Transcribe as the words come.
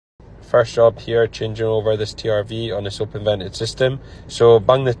first job here, changing over this TRV on this open vented system. So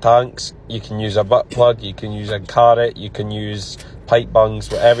bung the tanks, you can use a butt plug, you can use a carrot, you can use pipe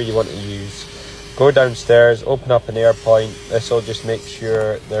bungs, whatever you want to use. Go downstairs, open up an air point. This will just make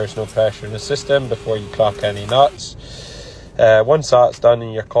sure there's no pressure in the system before you crack any nuts. Once that's done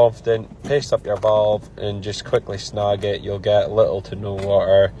and you're confident, paste up your valve and just quickly snag it. You'll get little to no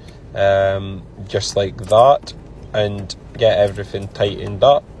water, just like that, and get everything tightened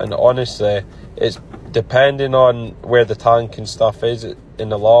up. And honestly, it's depending on where the tank and stuff is in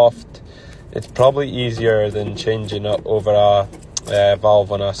the loft, it's probably easier than changing up over a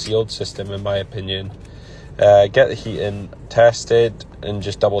valve on a sealed system, in my opinion. Get the heating tested and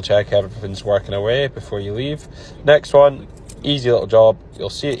just double check everything's working away before you leave. Next one, easy little job. You'll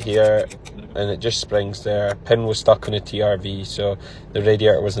see it here, and it just springs there. Pin was stuck on a TRV, so the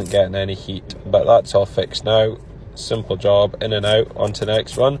radiator wasn't getting any heat, but that's all fixed now. Simple job, in and out. On to the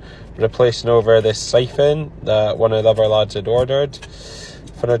next one, replacing over this siphon that one of the other lads had ordered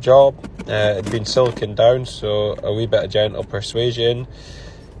for a job. It had been siliconed down, so a wee bit of gentle persuasion.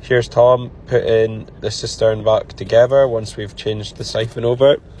 Here's Tom putting the cistern back together once we've changed the siphon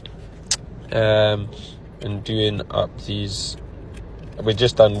over, and doing up these. We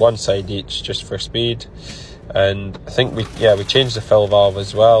just done one side each just for speed, and I think we changed the fill valve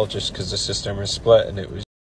as well just because the cistern was split and it was